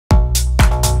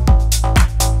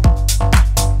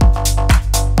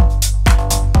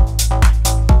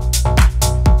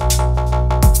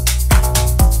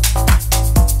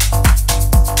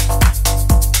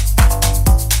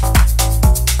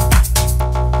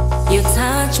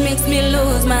touch makes me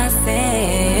lose myself,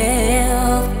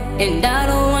 and I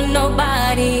don't want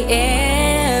nobody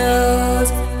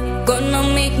else gonna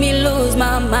make me lose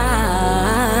my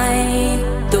mind.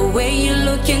 The way you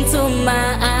look into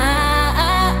my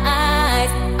eyes,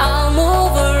 I'll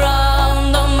move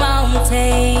around the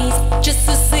mountains just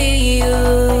to see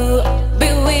you, be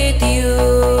with you.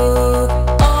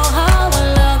 Oh, how I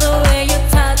love the way you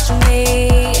touch me,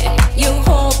 you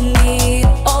hold me,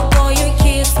 oh boy, you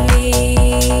kiss me,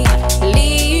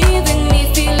 leaving me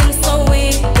feeling so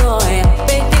weak, boy,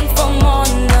 begging for more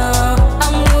now.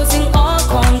 I'm losing all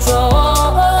control.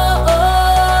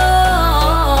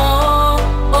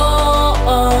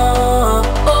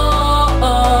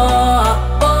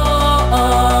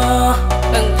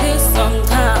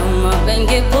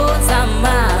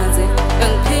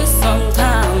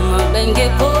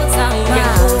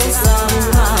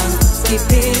 Give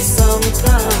me some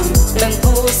time, then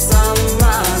put some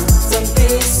mind.